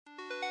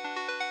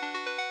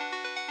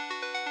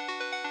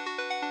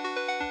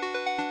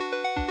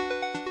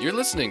You're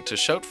listening to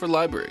Shout for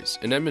Libraries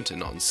in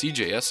Edmonton on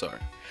CJSR.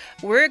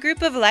 We're a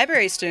group of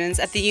library students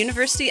at the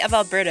University of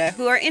Alberta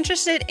who are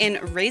interested in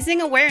raising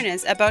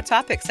awareness about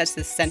topics such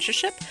as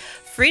censorship,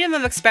 freedom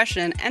of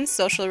expression, and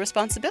social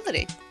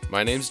responsibility.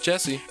 My name's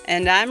Jesse.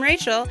 And I'm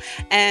Rachel,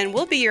 and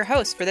we'll be your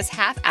host for this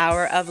half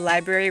hour of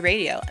library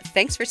radio.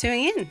 Thanks for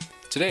tuning in.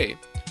 Today,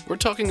 we're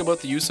talking about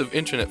the use of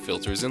internet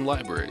filters in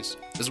libraries,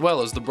 as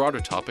well as the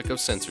broader topic of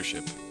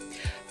censorship.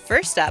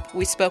 First up,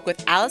 we spoke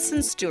with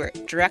Alison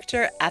Stewart,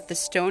 director at the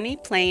Stony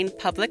Plain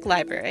Public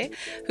Library,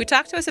 who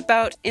talked to us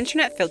about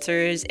internet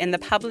filters in the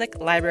public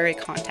library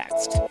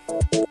context.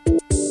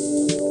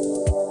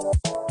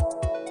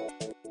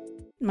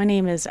 My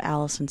name is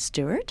Alison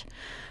Stewart,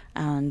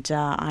 and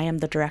I am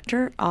the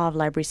director of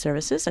library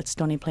services at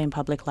Stony Plain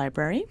Public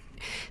Library.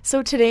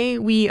 So today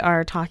we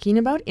are talking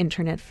about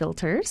internet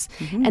filters,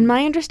 and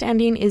my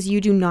understanding is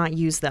you do not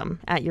use them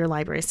at your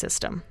library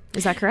system.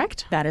 Is that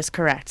correct? That is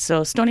correct.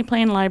 So Stony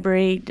Plain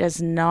Library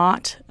does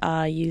not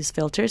use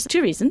filters.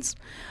 Two reasons.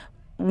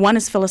 One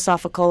is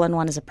philosophical and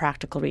one is a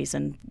practical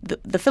reason.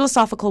 The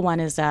philosophical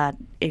one is that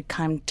it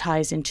kind of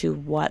ties into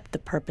what the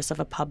purpose of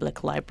a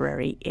public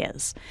library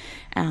is.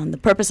 And the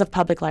purpose of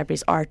public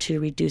libraries are to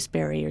reduce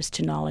barriers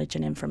to knowledge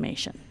and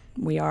information.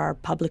 We are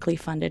publicly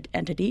funded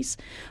entities.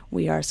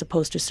 We are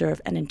supposed to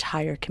serve an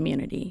entire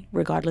community.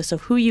 Regardless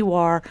of who you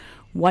are,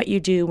 what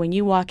you do, when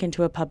you walk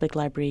into a public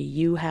library,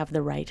 you have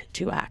the right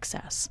to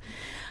access.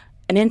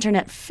 An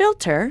internet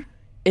filter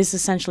is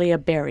essentially a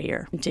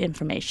barrier to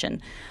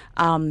information.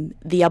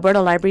 The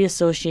Alberta Library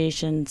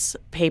Association's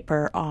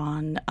paper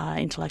on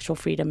intellectual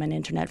freedom and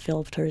internet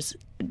filters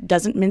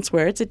doesn't mince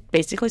words. It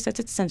basically says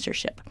it's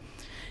censorship.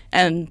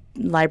 And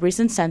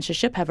libraries and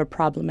censorship have a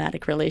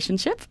problematic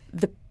relationship.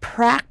 The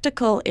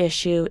practical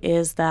issue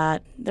is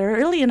that they're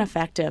really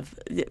ineffective.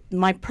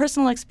 My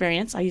personal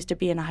experience, I used to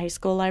be in a high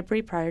school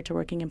library prior to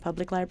working in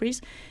public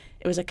libraries.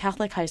 It was a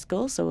Catholic high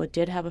school, so it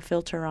did have a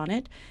filter on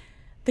it.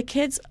 The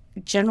kids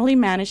generally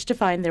managed to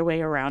find their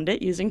way around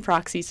it using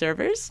proxy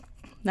servers.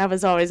 That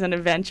was always an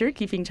adventure,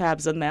 keeping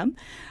tabs on them.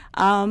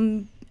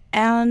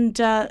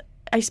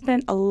 I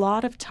spent a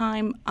lot of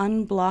time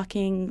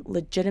unblocking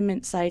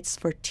legitimate sites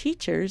for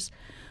teachers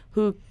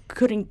who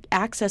couldn't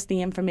access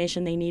the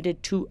information they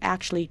needed to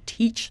actually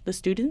teach the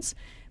students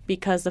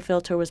because the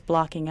filter was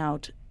blocking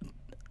out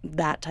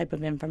that type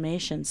of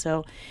information.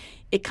 So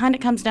it kind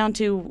of comes down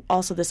to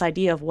also this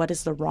idea of what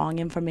is the wrong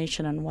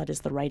information and what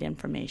is the right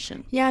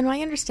information. Yeah, and my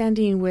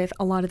understanding with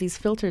a lot of these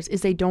filters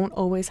is they don't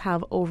always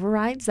have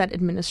overrides that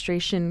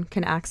administration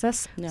can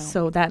access. No.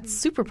 So that's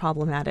super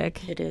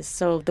problematic. It is.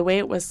 So the way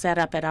it was set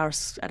up at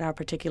our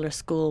particular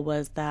school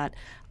was that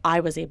I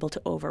was able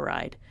to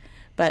override.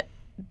 But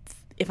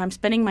if I'm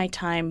spending my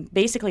time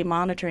basically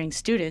monitoring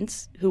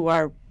students who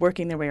are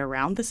working their way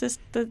around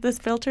the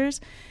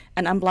filters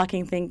and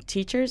unblocking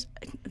teachers,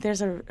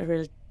 there's a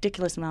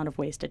ridiculous amount of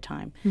wasted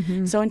time.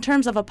 Mm-hmm. So in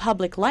terms of a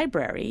public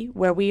library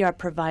where we are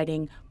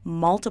providing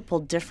multiple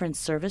different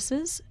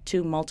services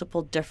to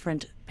multiple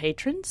different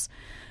patrons,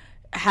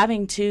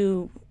 having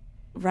to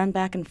run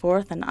back and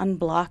forth and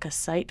unblock a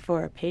site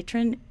for a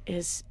patron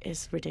is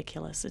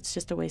ridiculous. It's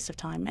just a waste of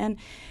time.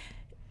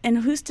 And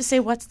who's to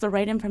say what's the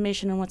right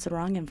information and what's the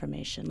wrong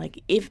information?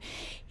 Like if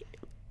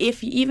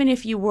even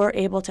if you were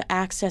able to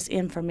access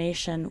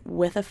information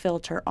with a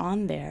filter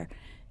on there,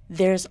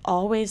 there's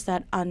always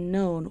that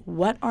unknown.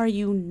 What are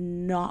you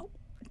not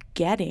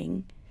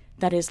getting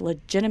that is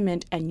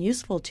legitimate and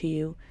useful to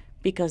you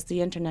because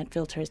the internet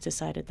filter has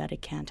decided that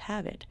it can't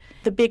have it?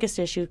 The biggest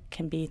issue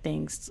can be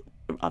things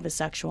of a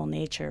sexual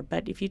nature,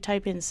 but if you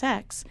type in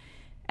sex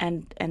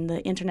and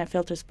the internet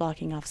filter is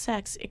blocking off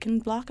sex, it can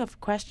block off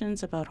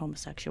questions about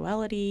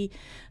homosexuality,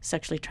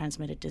 sexually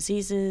transmitted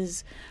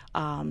diseases,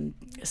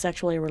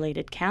 sexually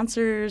related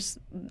cancers.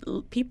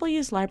 People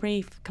use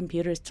library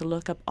computers to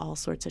look up all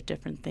sorts of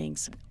different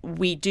things.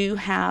 We do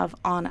have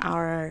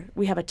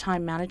we have a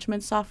time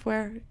management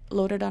software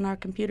loaded on our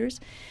computers.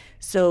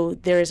 So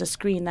there is a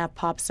screen that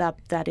pops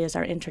up that is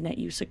our internet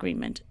use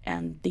agreement,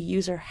 and the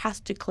user has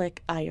to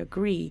click I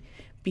agree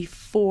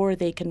before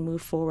they can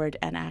move forward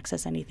and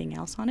access anything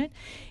else on it.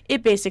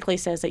 It basically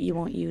says that you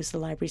won't use the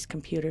library's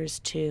computers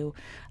to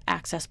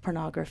access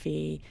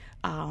pornography,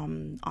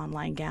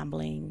 online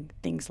gambling,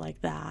 things like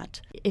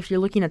that. If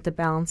you're looking at the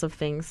balance of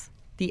things,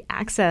 the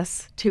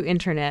access to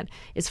internet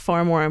is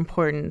far more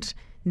important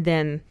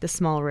than the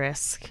small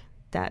risk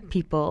that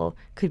people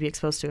could be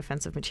exposed to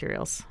offensive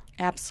materials.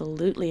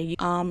 Absolutely.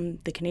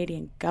 The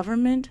Canadian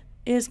government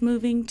is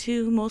moving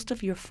to most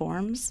of your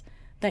forms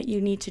that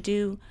you need to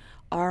do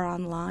are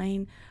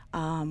online.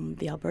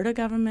 The Alberta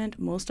government,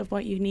 most of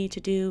what you need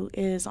to do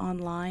is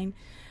online.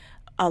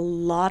 A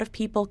lot of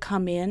people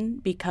come in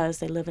because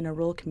they live in a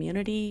rural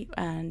community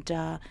and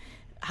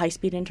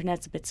high-speed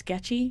internet's a bit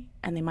sketchy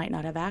and they might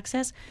not have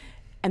access.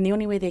 And the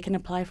only way they can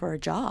apply for a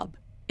job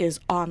is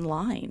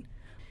online.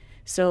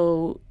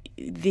 So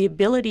the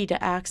ability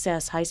to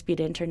access high-speed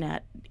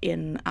internet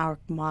in our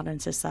modern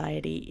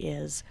society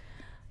is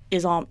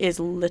is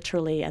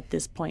literally at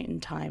this point in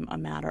time a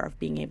matter of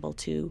being able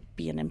to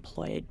be an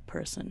employed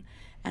person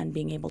and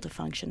being able to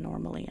function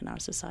normally in our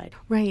society.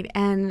 Right.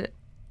 And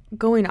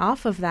going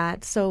off of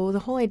that, so the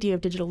whole idea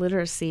of digital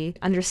literacy,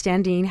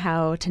 understanding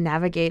how to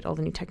navigate all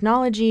the new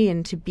technology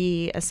and to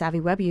be a savvy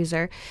web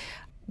user,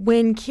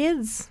 when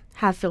kids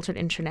have filtered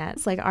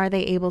intranets, like, are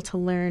they able to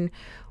learn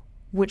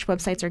which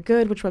websites are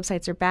good, which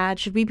websites are bad?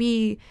 Should we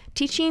be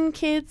teaching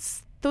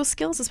kids those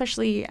skills,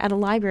 especially at a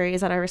library?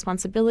 Is that our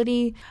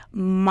responsibility?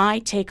 My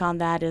take on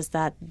that is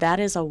that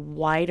is a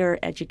wider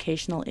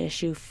educational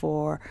issue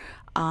for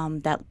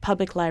that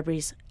public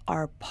libraries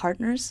are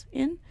partners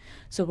in.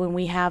 So when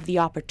we have the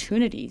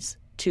opportunities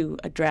to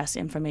address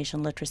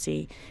information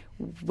literacy,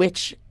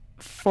 which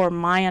for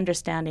my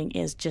understanding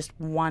is just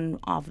one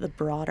of the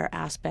broader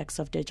aspects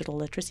of digital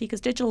literacy, because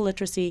digital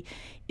literacy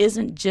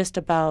isn't just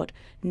about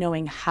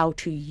knowing how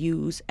to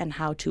use and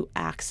how to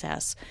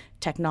access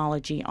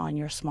technology on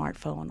your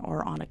smartphone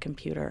or on a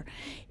computer.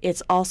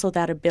 It's also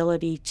that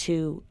ability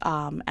to,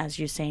 as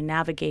you say,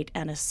 navigate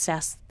and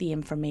assess the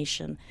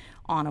information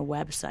on a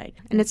website.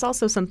 And it's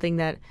also something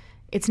that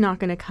it's not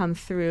going to come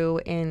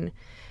through in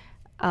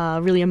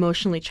really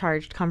emotionally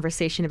charged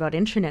conversation about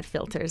internet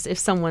filters. If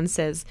someone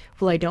says,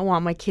 well, I don't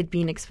want my kid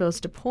being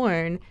exposed to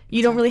porn,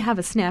 you don't really have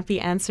a snappy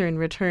answer in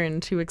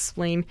return to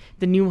explain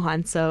the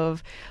nuance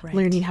of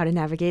learning how to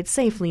navigate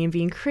safely and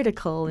being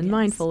critical and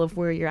mindful of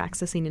where you're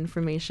accessing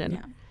information.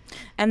 Yeah.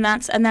 And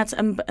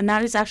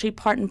that is actually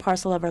part and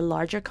parcel of our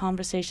larger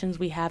conversations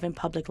we have in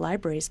public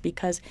libraries,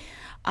 because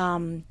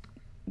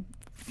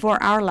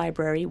for our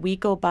library, we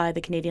go by the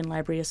Canadian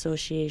Library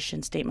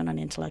Association Statement on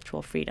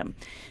Intellectual Freedom.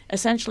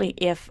 Essentially,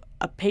 if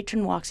a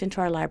patron walks into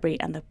our library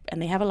and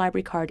they have a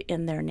library card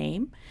in their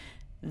name,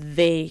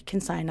 they can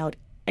sign out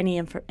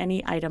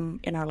any item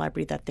in our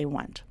library that they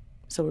want.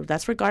 So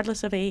that's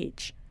regardless of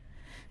age.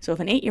 So if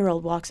an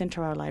 8-year-old walks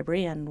into our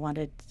library and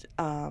wanted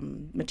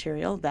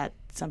material that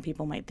some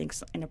people might think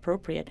is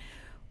inappropriate,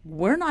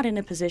 we're not in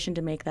a position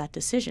to make that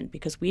decision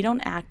because we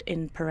don't act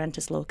in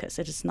parentis locus.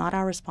 It is not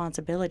our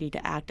responsibility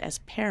to act as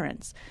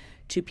parents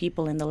to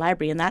people in the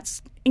library, and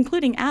that's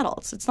including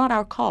adults. It's not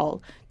our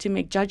call to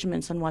make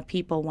judgments on what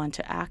people want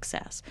to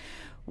access.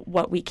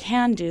 What we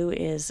can do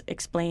is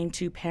explain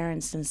to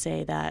parents and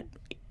say that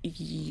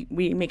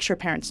we make sure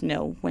parents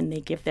know when they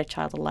give their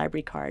child a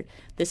library card,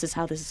 this is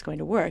how this is going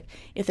to work.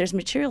 If there's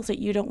materials that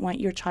you don't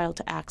want your child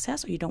to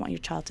access or you don't want your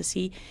child to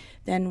see,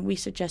 then we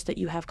suggest that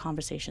you have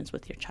conversations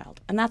with your child.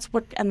 And that's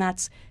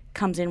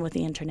comes in with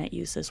the internet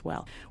use as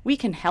well. We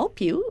can help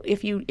you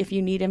if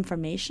you need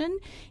information,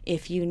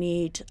 if you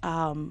need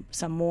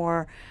some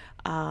more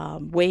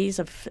ways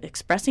of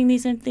expressing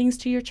these things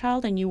to your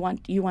child, and you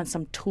want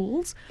some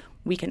tools.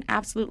 We can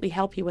absolutely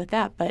help you with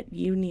that, but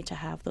you need to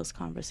have those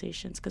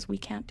conversations because we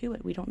can't do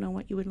it. We don't know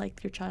what you would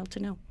like your child to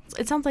know.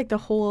 It sounds like the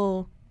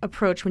whole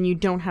approach when you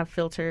don't have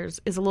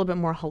filters is a little bit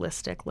more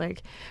holistic,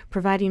 like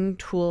providing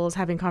tools,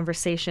 having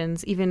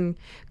conversations, even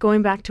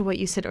going back to what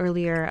you said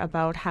earlier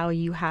about how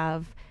you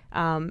have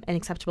an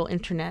acceptable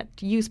internet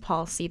use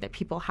policy that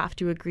people have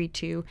to agree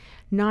to.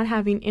 Not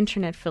having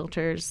internet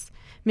filters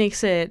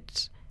makes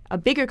it a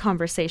bigger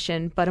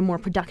conversation, but a more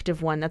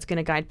productive one that's going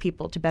to guide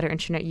people to better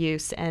internet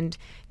use and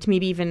to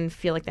maybe even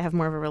feel like they have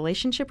more of a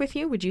relationship with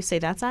you. Would you say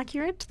that's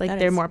accurate? Like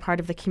they're more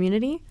part of the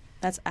community?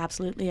 That's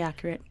absolutely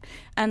accurate.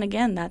 And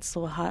again, that's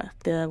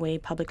the way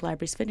public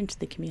libraries fit into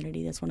the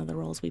community. That's one of the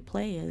roles we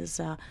play is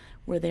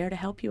we're there to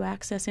help you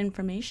access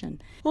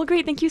information. Well,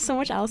 great. Thank you so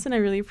much, Allison. I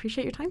really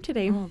appreciate your time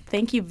today. Well,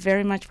 thank you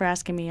very much for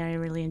asking me. I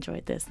really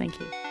enjoyed this. Thank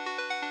you.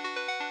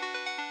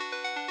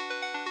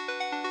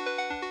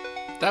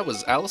 That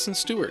was Allison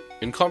Stewart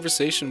in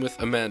conversation with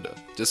Amanda,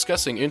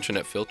 discussing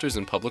internet filters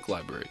in public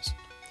libraries.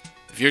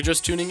 If you're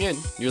just tuning in,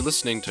 you're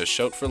listening to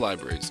Shout for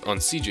Libraries on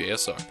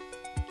CJSR.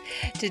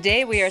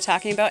 Today we are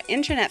talking about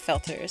internet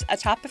filters, a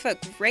topic of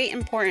great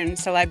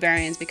importance to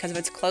librarians because of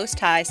its close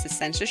ties to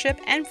censorship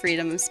and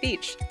freedom of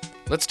speech.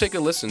 Let's take a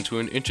listen to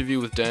an interview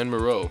with Dan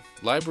Moreau,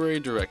 Library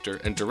Director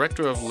and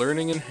Director of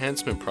Learning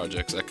Enhancement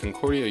Projects at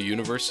Concordia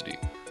University,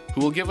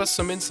 who will give us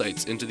some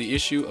insights into the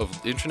issue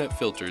of internet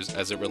filters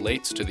as it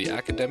relates to the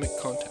academic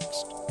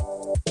context.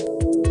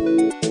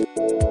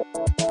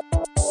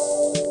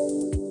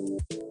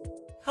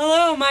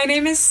 Hello, my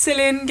name is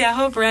Céline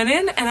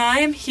Garreau-Brennan, and I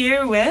am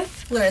here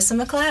with Larissa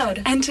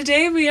McLeod. And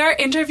today we are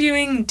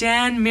interviewing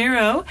Dan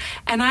Miro,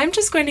 and I'm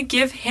just going to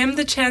give him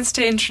the chance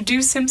to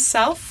introduce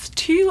himself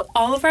to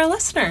all of our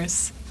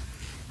listeners.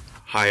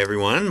 Hi,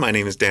 everyone. My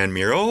name is Dan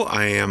Miro.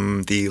 I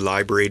am the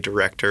Library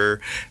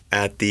Director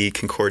at the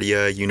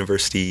Concordia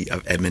University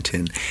of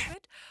Edmonton.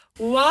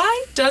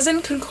 Why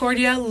doesn't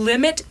Concordia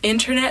limit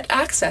internet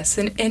access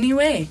in any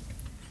way?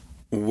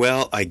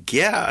 Well, I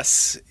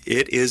guess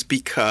it is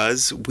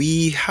because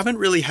we haven't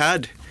really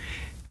had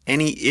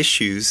any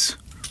issues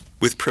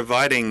with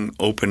providing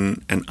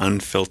open and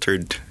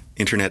unfiltered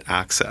internet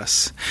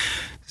access.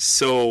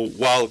 So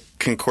while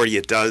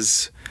Concordia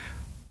does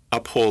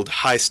uphold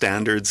high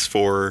standards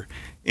for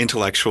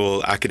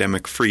intellectual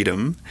academic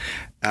freedom,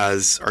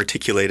 as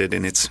articulated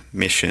in its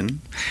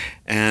mission,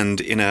 and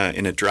in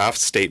a draft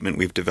statement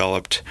we've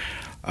developed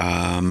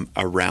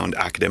around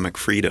academic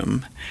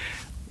freedom.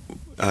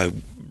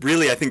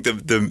 Really, I think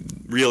the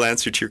real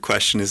answer to your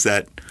question is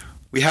that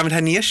we haven't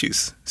had any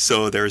issues,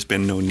 so there's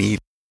been no need.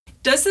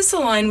 Does this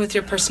align with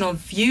your personal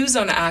views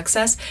on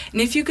access?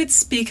 And if you could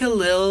speak a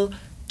little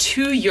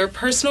to your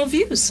personal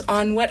views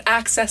on what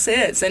access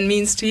is and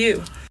means to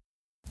you.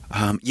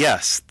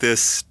 Yes,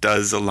 this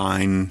does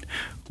align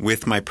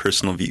with my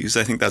personal views.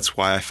 I think that's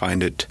why I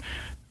find it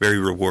very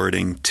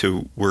rewarding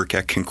to work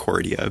at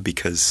Concordia,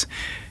 because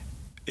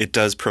it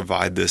does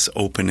provide this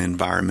open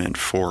environment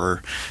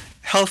for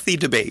healthy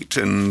debate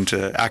and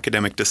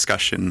academic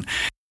discussion.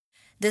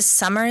 This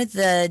summer,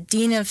 the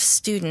Dean of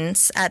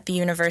Students at the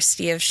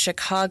University of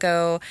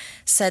Chicago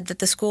said that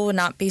the school would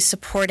not be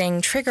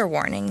supporting trigger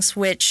warnings,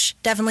 which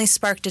definitely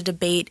sparked a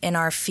debate in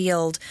our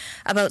field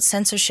about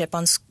censorship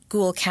on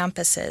school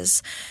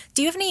campuses.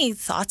 Do you have any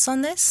thoughts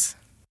on this?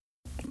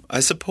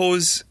 I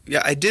suppose,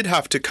 I did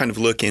have to kind of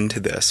look into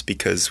this,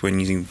 because when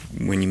you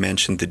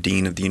mentioned the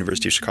Dean of the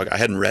University of Chicago, I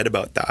hadn't read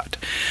about that.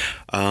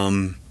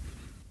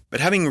 But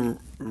having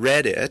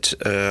read it,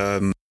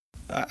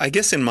 I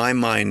guess in my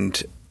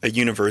mind, a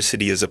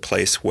university is a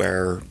place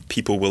where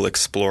people will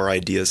explore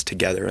ideas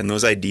together, and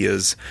those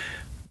ideas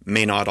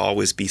may not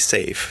always be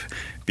safe,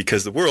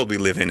 because the world we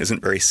live in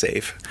isn't very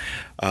safe.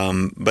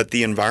 But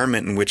the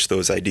environment in which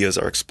those ideas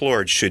are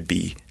explored should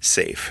be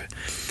safe.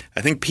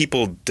 I think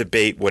people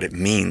debate what it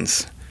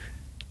means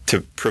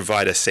to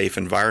provide a safe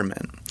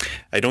environment.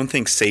 I don't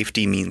think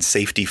safety means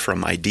safety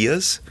from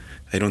ideas.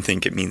 I don't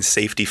think it means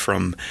safety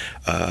from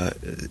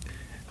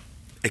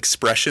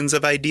expressions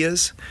of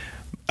ideas.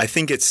 I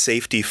think it's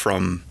safety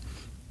from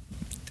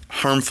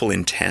harmful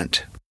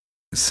intent.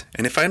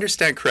 And if I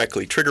understand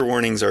correctly, trigger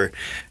warnings are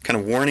kind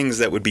of warnings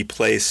that would be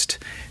placed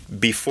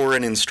before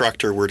an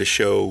instructor were to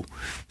show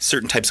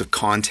certain types of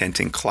content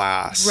in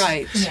class.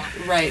 Right,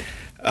 right.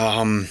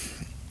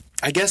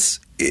 I guess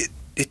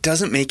it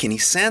doesn't make any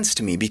sense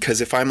to me,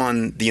 because if I'm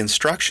on the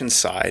instruction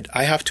side,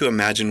 I have to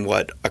imagine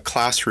what a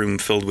classroom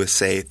filled with,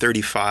 say,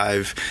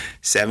 35,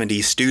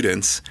 70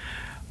 students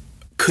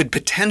could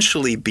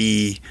potentially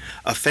be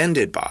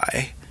offended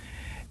by.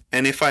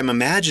 And if I'm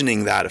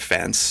imagining that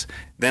offense,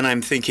 then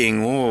I'm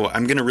thinking,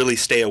 I'm going to really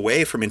stay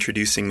away from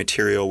introducing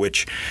material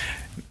which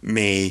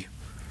may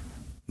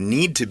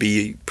need to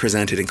be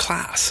presented in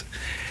class.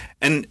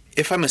 And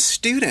if I'm a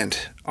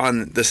student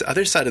on this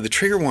other side of the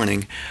trigger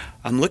warning,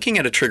 I'm looking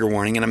at a trigger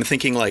warning and I'm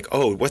thinking like,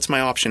 what's my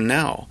option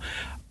now?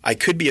 I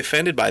could be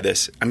offended by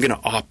this. I'm going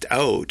to opt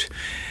out.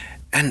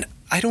 And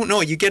I don't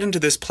know, you get into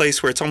this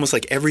place where it's almost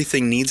like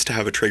everything needs to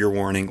have a trigger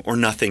warning or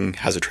nothing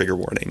has a trigger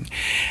warning.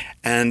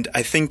 And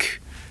I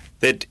think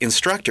that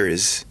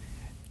instructors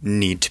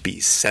need to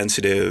be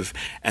sensitive,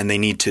 and they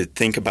need to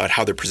think about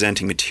how they're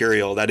presenting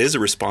material. That is a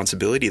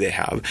responsibility they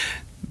have.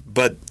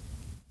 But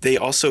they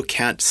also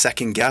can't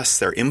second guess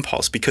their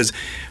impulse, because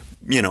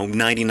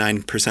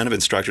 99% of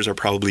instructors are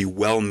probably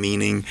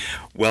well-meaning,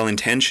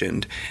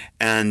 well-intentioned,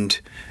 and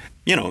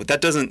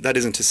that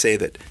isn't to say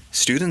that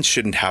students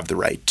shouldn't have the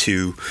right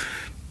to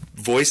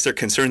voice their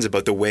concerns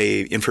about the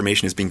way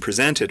information is being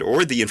presented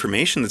or the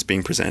information that's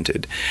being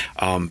presented.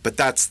 But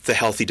that's the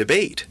healthy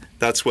debate.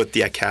 That's what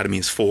the academy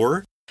is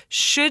for.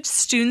 Should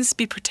students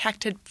be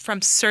protected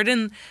from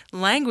certain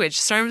language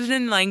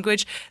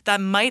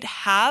that might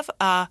have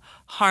a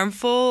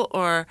harmful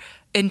or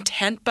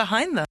intent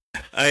behind them?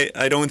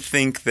 I don't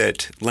think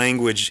that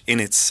language in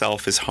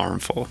itself is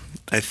harmful.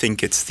 I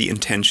think it's the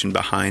intention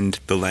behind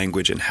the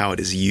language and how it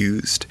is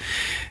used.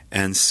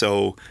 And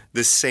so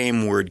the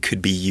same word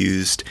could be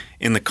used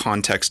in the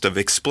context of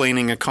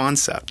explaining a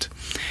concept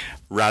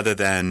rather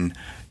than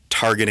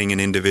targeting an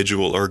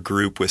individual or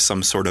group with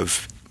some sort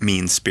of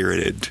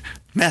mean-spirited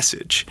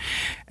message.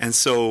 And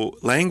so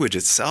language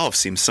itself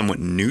seems somewhat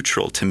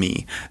neutral to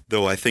me,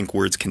 though I think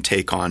words can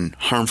take on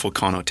harmful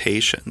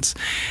connotations.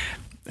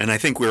 And I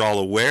think we're all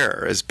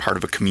aware as part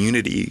of a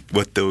community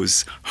what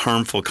those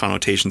harmful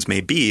connotations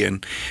may be.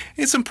 And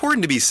it's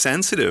important to be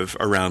sensitive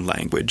around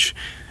language,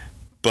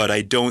 but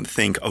I don't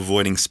think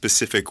avoiding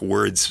specific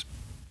words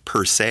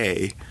per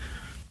se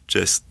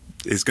just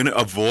is going to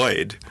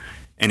avoid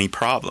any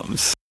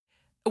problems.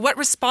 What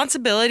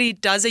responsibility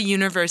does a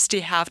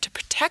university have to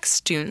protect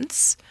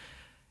students?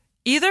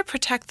 Either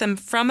protect them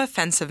from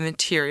offensive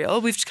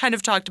material, we've kind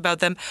of talked about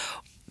them,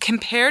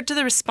 compared to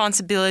the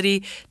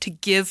responsibility to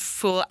give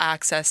full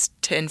access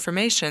to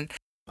information?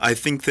 I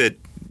think that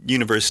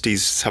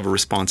universities have a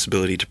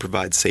responsibility to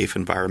provide safe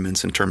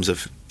environments in terms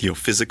of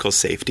physical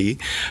safety.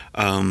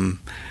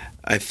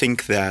 I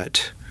think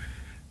that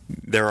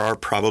there are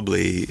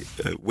probably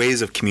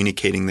ways of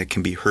communicating that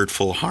can be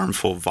hurtful,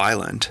 harmful,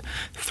 violent,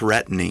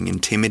 threatening,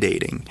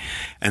 intimidating.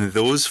 And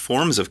those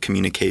forms of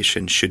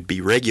communication should be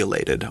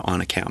regulated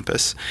on a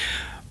campus.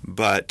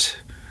 But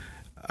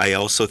I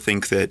also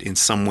think that in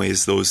some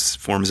ways those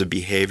forms of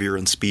behavior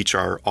and speech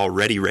are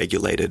already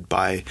regulated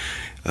by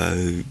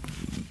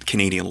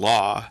Canadian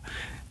law.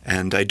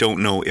 And I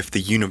don't know if the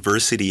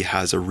university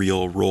has a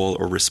real role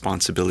or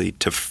responsibility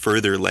to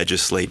further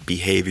legislate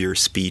behavior,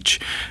 speech,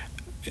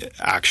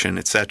 action,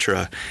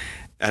 etc.,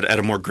 at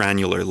a more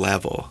granular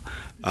level.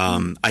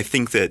 I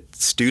think that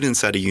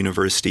students at a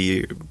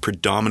university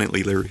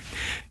predominantly,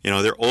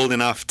 they're old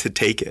enough to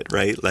take it,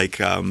 right?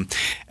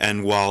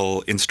 And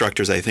while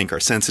instructors, I think, are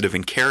sensitive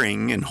and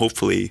caring, and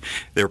hopefully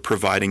they're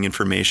providing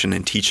information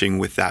and teaching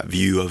with that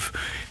view of,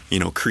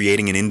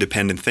 creating an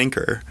independent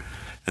thinker,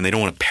 and they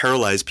don't want to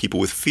paralyze people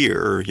with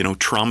fear or,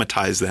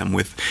 traumatize them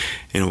with,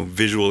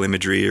 visual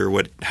imagery or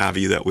what have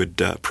you that would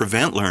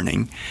prevent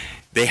learning.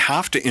 They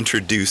have to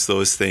introduce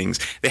those things.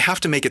 They have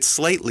to make it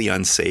slightly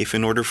unsafe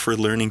in order for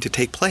learning to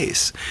take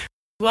place.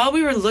 While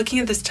we were looking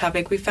at this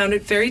topic, we found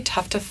it very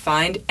tough to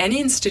find any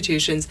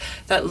institutions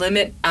that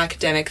limit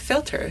academic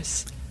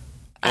filters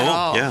at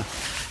all. Yeah.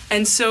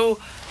 And so,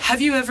 have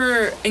you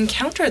ever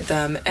encountered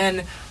them?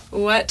 And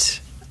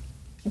what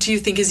do you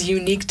think is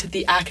unique to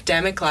the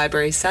academic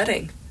library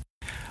setting?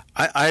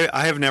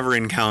 I have never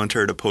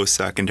encountered a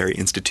post-secondary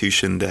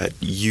institution that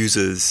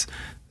uses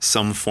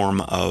some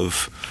form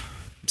of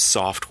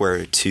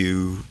software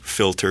to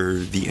filter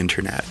the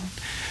internet.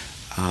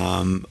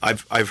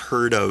 I've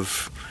heard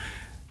of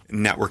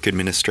network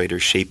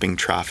administrators shaping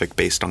traffic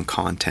based on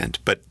content,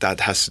 but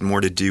that has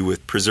more to do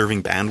with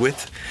preserving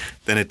bandwidth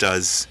than it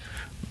does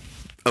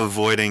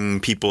avoiding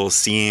people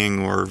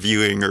seeing or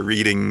viewing or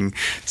reading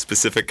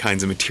specific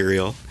kinds of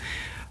material.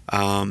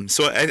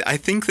 So I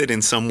think that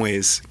in some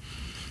ways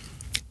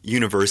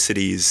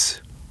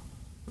universities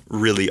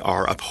really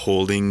are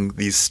upholding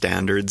these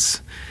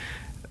standards.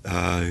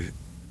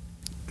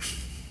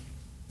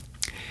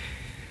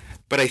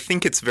 But I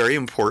think it's very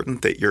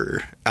important that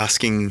you're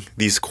asking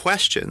these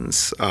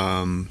questions.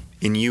 In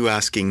you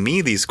asking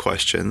me these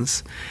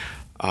questions,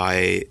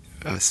 I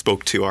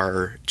spoke to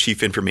our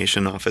Chief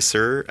Information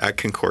Officer at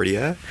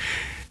Concordia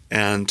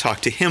and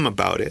talked to him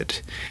about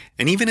it.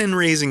 And even in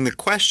raising the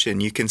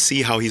question, you can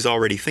see how he's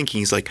already thinking.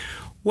 He's like,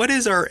 what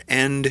is our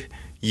end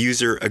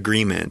user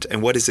agreement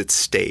and what does it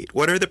state?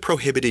 What are the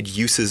prohibited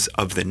uses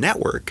of the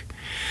network?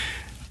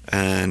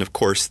 And of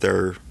course,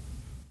 they're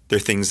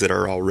things that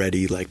are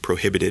already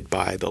prohibited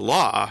by the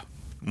law,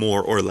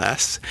 more or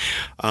less.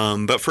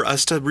 But for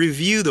us to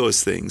review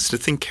those things, to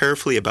think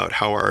carefully about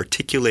how our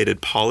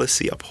articulated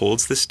policy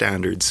upholds the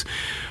standards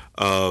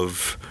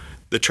of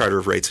the Charter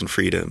of Rights and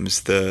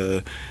Freedoms,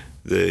 the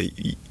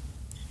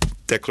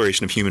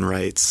Declaration of Human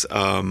Rights,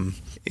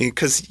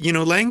 because,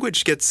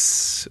 language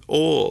gets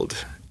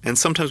old. And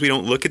sometimes we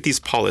don't look at these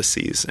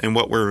policies and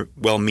what were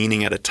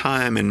well-meaning at a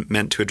time and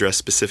meant to address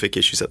specific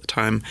issues at the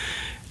time.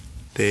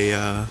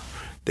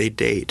 They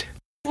date.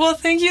 Well,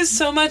 thank you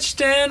so much,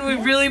 Dan. We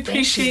really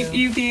appreciate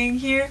you being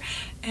here.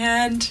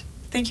 And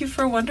thank you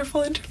for a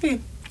wonderful interview.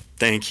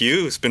 Thank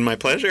you. It's been my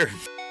pleasure.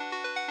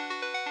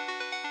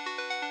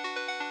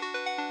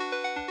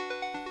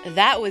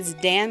 That was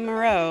Dan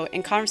Moreau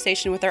in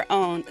conversation with our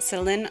own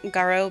Celine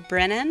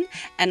Garreau-Brennan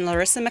and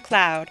Larissa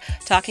McLeod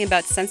talking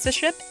about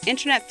censorship,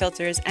 internet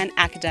filters, and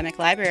academic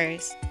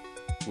libraries.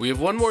 We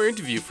have one more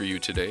interview for you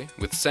today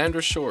with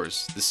Sandra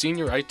Shores, the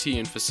Senior IT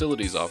and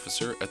Facilities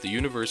Officer at the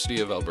University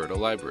of Alberta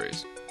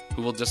Libraries,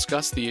 who will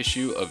discuss the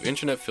issue of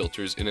internet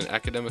filters in an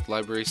academic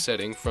library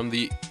setting from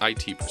the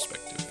IT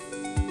perspective.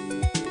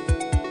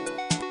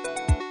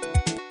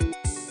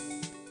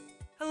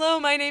 Hello,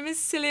 my name is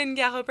Celine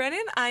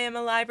Garreau-Brennan. I am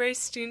a library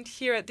student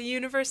here at the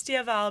University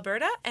of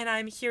Alberta, and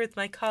I'm here with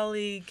my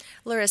colleague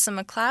Larissa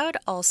McLeod,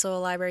 also a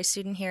library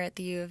student here at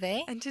the U of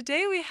A. And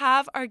today we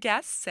have our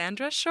guest,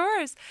 Sandra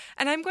Shores.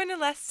 And I'm going to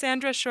let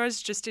Sandra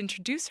Shores just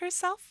introduce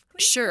herself.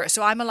 Sure.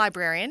 So I'm a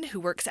librarian who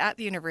works at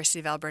the University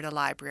of Alberta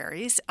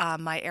Libraries.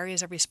 My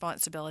areas of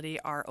responsibility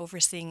are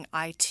overseeing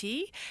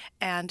IT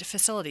and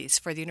facilities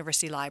for the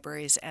university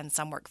libraries and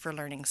some work for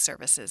learning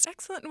services.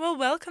 Excellent. Well,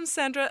 welcome,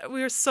 Sandra.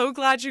 We are so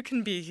glad you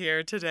can be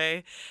here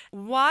today.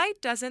 Why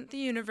doesn't the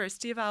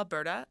University of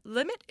Alberta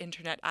limit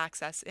internet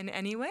access in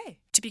any way?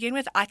 To begin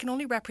with, I can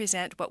only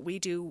represent what we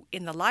do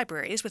in the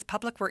libraries with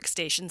public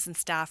workstations and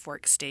staff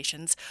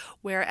workstations,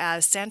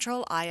 whereas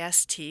Central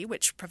IST,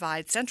 which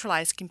provides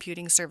centralized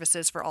computing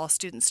services for all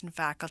students and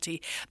faculty,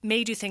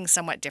 may do things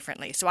somewhat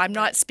differently. So I'm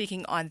not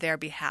speaking on their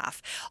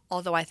behalf,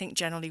 although I think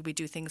generally we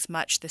do things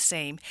much the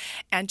same.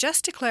 And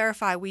just to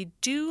clarify, we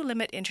do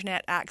limit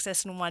internet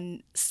access in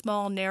one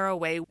small, narrow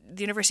way.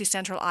 The University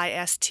Central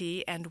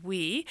IST and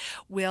we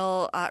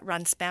will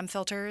run spam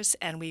filters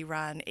and we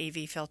run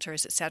AV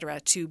filters, etc.,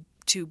 to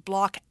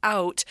block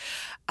out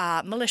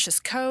malicious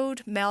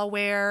code,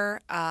 malware,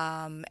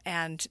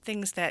 and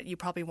things that you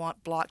probably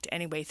want blocked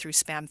anyway through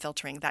spam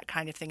filtering, that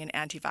kind of thing, and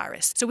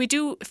antivirus. So we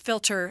do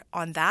filter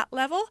on that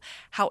level.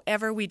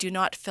 However, we do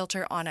not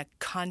filter on a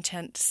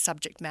content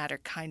subject matter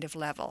kind of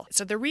level.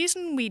 So the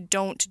reason we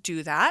don't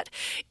do that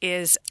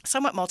is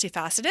somewhat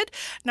multifaceted.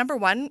 Number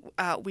one,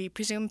 we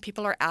presume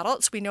people are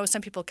adults. We know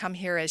some people come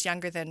here as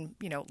younger than,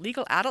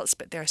 legal adults,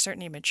 but they're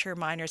certainly mature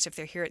minors if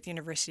they're here at the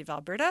University of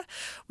Alberta.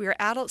 We are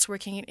adults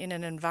working in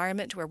an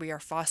environment where we are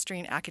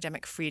fostering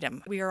academic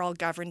freedom. We are all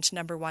governed,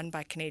 number one,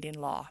 by Canadian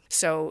law.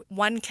 So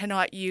one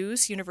cannot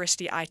use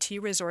university IT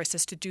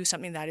resources to do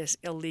something that is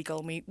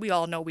illegal. We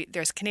all know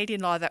there's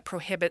Canadian law that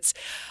prohibits,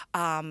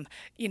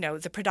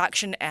 the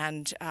production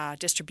and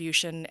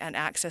distribution and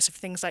access of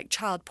things like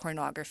child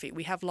pornography.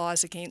 We have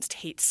laws against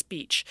hate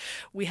speech.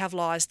 We have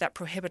laws that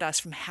prohibit us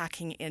from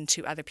hacking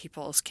into other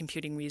people's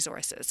computing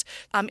resources.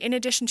 In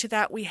addition to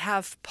that, we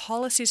have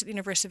policies at the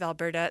University of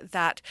Alberta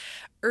that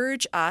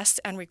urge us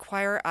and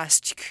require us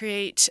to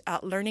create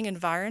learning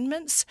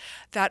environments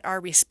that are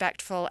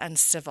respectful and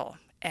civil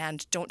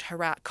and don't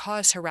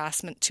cause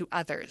harassment to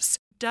others.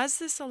 Does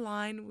this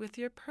align with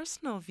your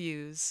personal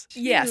views?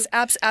 Yes,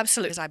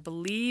 absolutely. I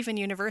believe in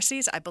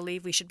universities. I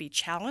believe we should be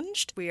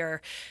challenged. We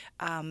are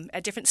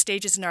at different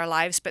stages in our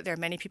lives, but there are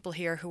many people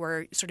here who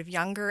are sort of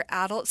younger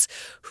adults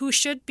who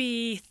should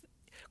be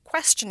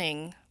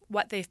questioning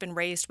what they've been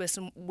raised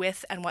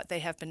with and what they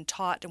have been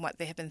taught and what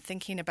they have been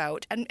thinking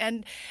about. And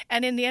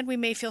in the end, we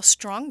may feel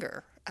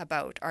stronger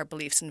about our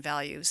beliefs and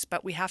values,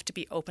 but we have to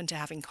be open to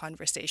having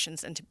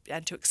conversations and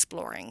to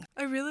exploring.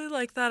 I really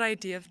like that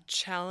idea of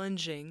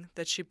challenging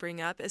that you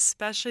bring up,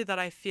 especially that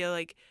I feel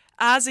like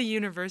as a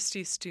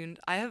university student,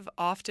 I have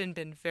often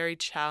been very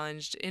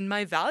challenged in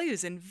my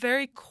values and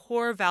very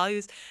core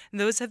values, and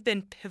those have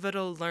been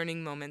pivotal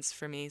learning moments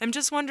for me. I'm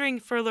just wondering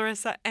for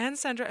Larissa and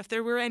Sandra if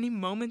there were any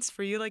moments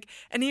for you, like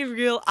any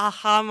real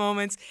aha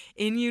moments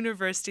in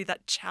university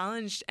that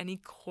challenged any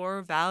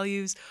core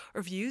values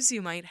or views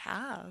you might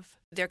have.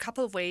 There are a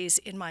couple of ways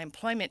in my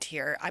employment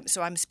here.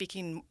 I'm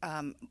speaking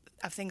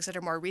of things that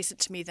are more recent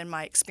to me than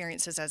my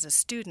experiences as a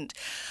student.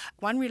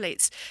 One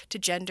relates to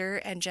gender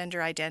and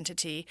gender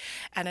identity,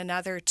 and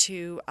another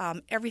to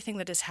everything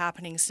that is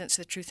happening since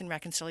the Truth and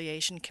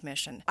Reconciliation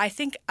Commission. I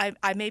think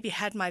I maybe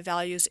had my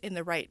values in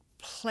the right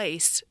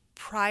place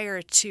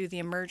prior to the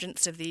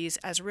emergence of these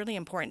as really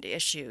important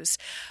issues,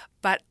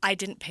 but I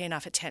didn't pay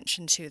enough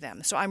attention to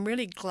them. So I'm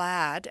really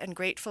glad and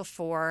grateful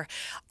for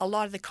a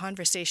lot of the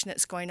conversation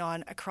that's going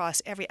on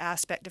across every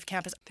aspect of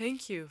campus.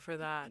 Thank you for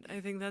that.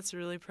 I think that's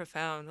really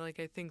profound. I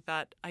think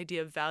that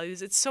idea of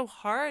values, it's so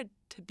hard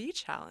to be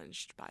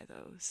challenged by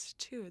those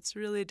too. It's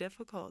really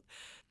difficult.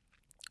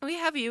 We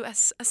have you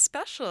as a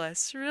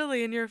specialist,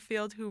 really, in your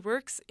field who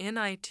works in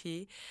IT.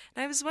 And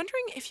I was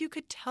wondering if you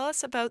could tell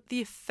us about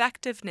the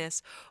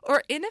effectiveness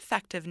or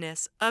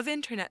ineffectiveness of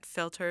internet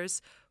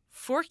filters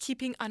for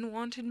keeping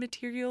unwanted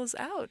materials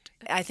out.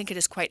 I think it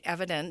is quite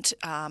evident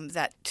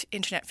that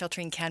internet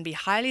filtering can be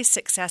highly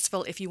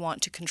successful if you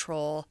want to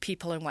control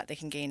people and what they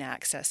can gain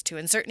access to.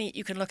 And certainly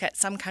you can look at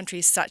some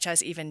countries such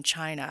as even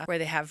China, where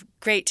they have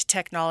great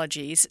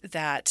technologies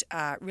that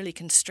really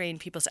constrain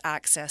people's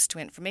access to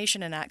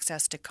information and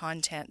access to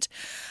content.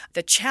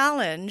 The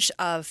challenge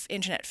of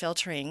internet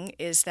filtering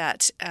is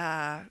that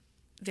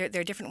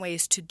there are different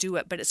ways to do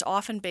it, but it's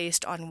often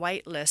based on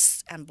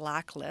whitelists and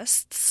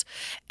blacklists,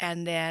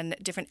 and then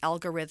different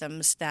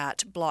algorithms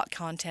that block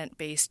content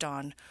based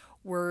on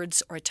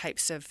words or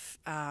types of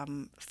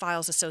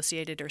files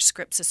associated or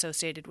scripts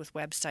associated with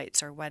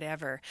websites or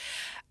whatever.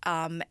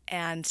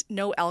 And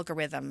no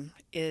algorithm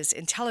is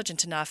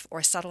intelligent enough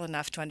or subtle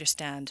enough to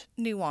understand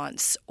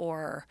nuance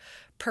or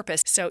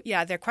purpose. So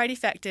yeah, they're quite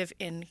effective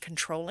in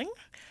controlling,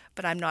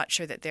 but I'm not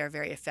sure that they're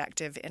very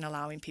effective in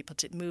allowing people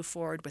to move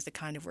forward with the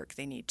kind of work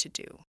they need to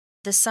do.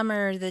 This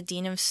summer, the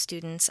Dean of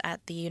Students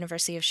at the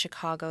University of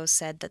Chicago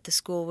said that the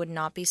school would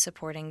not be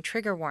supporting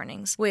trigger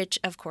warnings, which,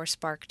 of course,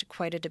 sparked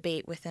quite a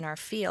debate within our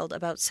field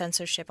about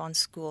censorship on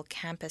school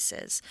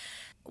campuses.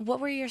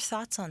 What were your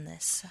thoughts on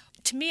this?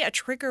 To me, a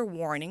trigger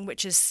warning,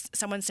 which is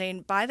someone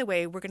saying, by the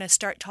way, we're going to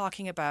start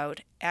talking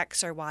about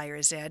X or Y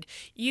or Z.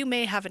 You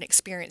may have an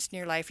experience in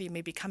your life, or you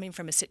may be coming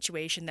from a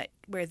situation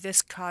where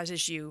this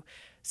causes you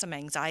some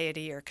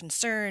anxiety or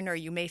concern, or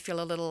you may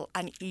feel a little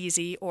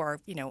uneasy or,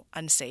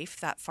 unsafe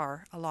that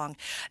far along.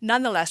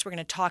 Nonetheless, we're going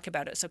to talk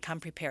about it, so come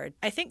prepared.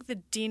 I think the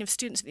Dean of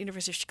Students at the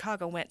University of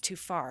Chicago went too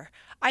far.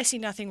 I see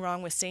nothing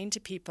wrong with saying to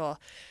people,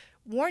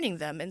 warning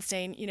them and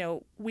saying,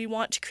 we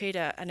want to create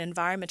an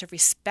environment of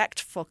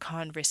respectful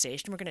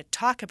conversation. We're going to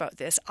talk about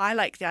this. I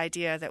like the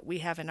idea that we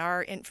have in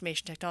our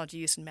information technology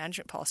use and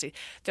management policy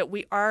that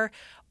we are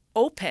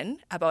open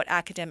about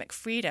academic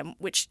freedom,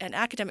 and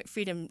academic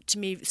freedom to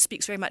me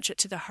speaks very much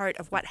to the heart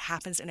of what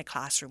happens in a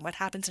classroom, what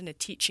happens in a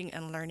teaching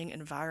and learning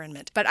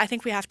environment. But I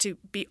think we have to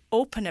be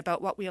open about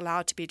what we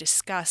allow to be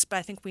discussed, but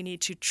I think we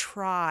need to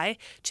try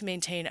to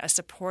maintain a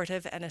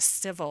supportive and a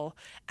civil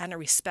and a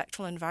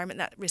respectful environment.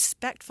 That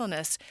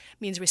respectfulness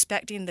means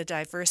respecting the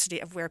diversity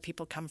of where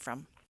people come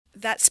from.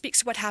 That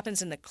speaks to what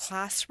happens in the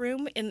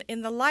classroom.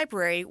 In the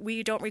library,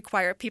 we don't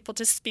require people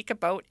to speak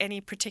about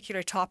any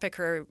particular topic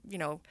or,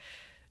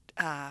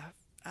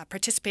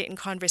 participate in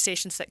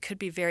conversations that could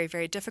be very,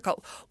 very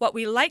difficult. What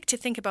we like to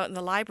think about in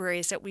the library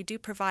is that we do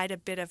provide a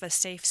bit of a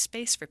safe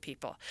space for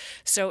people.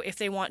 So if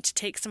they want to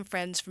take some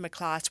friends from a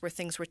class where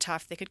things were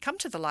tough, they could come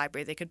to the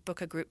library, they could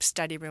book a group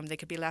study room, they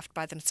could be left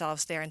by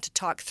themselves there and to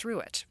talk through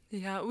it.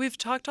 Yeah, we've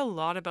talked a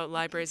lot about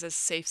libraries as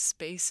safe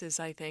spaces,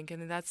 I think,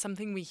 and that's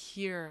something we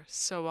hear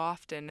so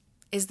often.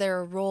 Is there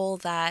a role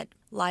that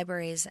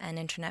libraries and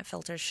internet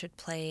filters should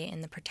play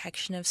in the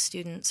protection of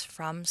students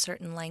from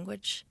certain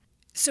language?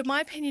 So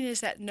my opinion is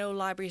that no,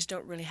 libraries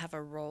don't really have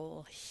a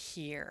role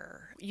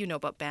here. You know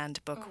about Banned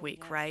Book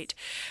Week, yes. Right?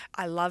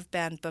 I love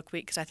Banned Book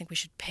Week because I think we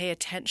should pay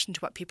attention to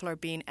what people are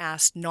being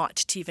asked not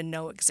to even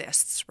know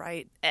exists,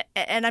 right?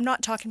 And I'm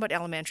not talking about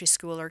elementary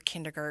school or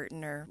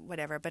kindergarten or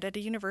whatever, but at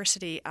a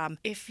university,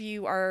 if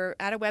you are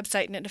at a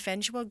website and it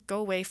offends you, well, go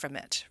away from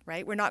it,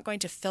 right? We're not going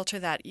to filter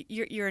that.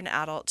 You're an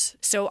adult.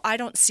 So I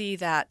don't see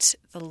that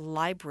the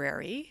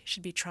library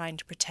should be trying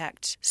to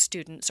protect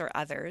students or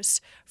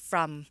others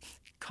from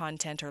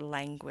content or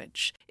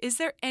language. Is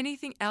there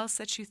anything else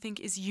that you think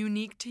is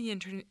unique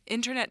to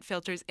internet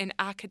filters in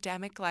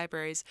academic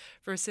libraries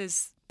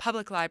versus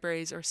public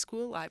libraries or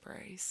school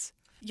libraries?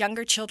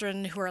 Younger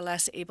children who are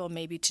less able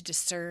maybe to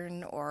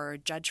discern or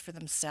judge for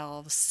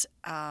themselves,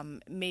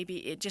 maybe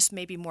it just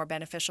may be more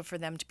beneficial for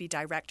them to be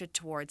directed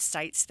towards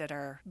sites that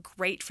are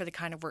great for the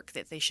kind of work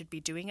that they should be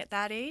doing at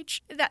that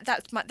age.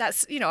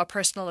 That's a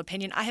personal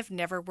opinion. I have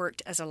never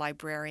worked as a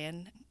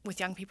librarian with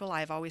young people.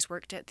 I've always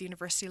worked at the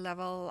university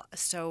level,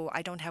 so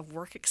I don't have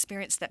work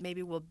experience that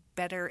maybe will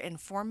better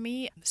inform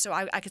me. So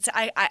I could say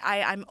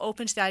I'm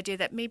open to the idea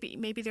that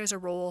maybe there's a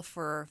role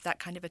for that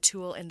kind of a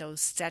tool in those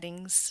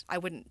settings. I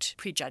wouldn't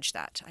prejudge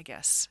that, I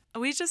guess.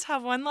 We just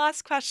have one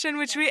last question,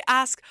 which we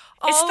ask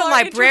all It's the our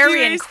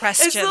librarian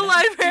question. It's the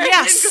librarian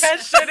Yes.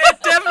 question.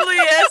 It definitely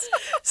is.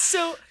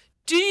 So,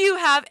 do you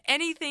have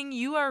anything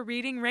you are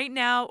reading right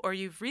now or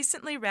you've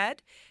recently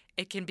read?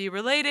 It can be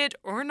related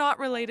or not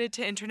related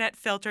to internet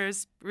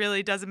filters.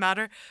 Really doesn't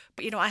matter.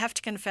 But, I have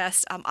to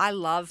confess, I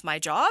love my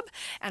job,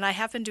 and I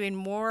have been doing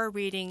more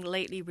reading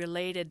lately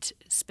related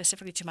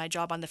specifically to my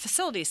job on the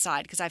facilities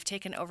side because I've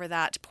taken over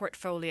that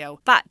portfolio.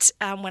 But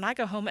when I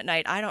go home at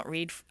night, I don't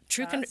read.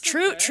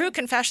 True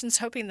confessions,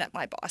 hoping that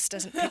my boss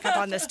doesn't pick up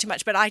on this too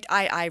much. But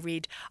I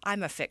read.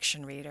 I'm a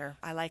fiction reader.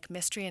 I like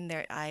mystery, and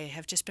I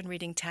have just been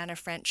reading Tana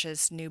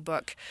French's new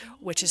book,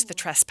 which is The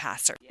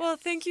Trespasser. Well,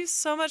 thank you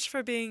so much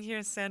for being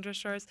here, Sandra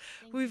Shores.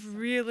 We've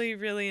really,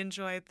 really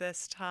enjoyed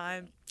this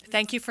time.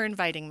 Thank you for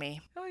inviting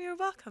me. Oh, you're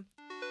welcome.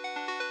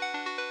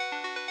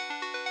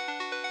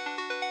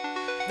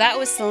 That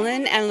was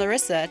Celine and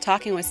Larissa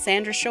talking with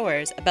Sandra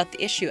Shores about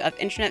the issue of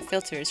internet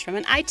filters from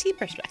an IT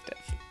perspective.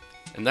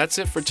 And that's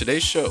it for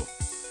today's show.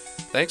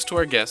 Thanks to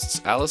our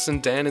guests, Allison,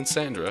 Dan, and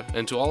Sandra,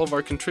 and to all of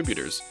our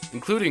contributors,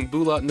 including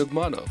Bulat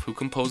Nugmanov, who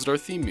composed our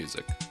theme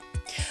music.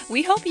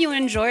 We hope you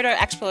enjoyed our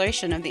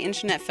exploration of the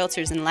internet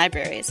filters in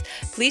libraries.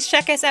 Please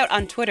check us out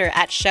on Twitter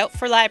at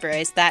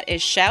Shout4Libraries. That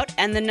is Shout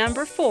and the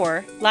number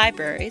 4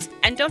 Libraries.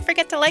 And don't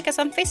forget to like us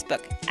on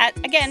Facebook at,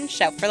 again,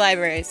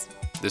 Shout4Libraries.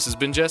 This has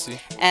been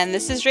Jesse. And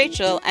this is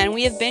Rachel, and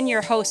we have been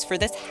your hosts for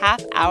this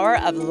half hour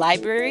of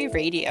Library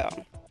Radio.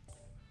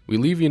 We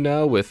leave you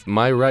now with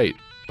My Right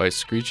by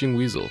Screeching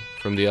Weasel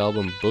from the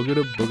album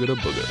Boogada Boogada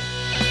Boogada.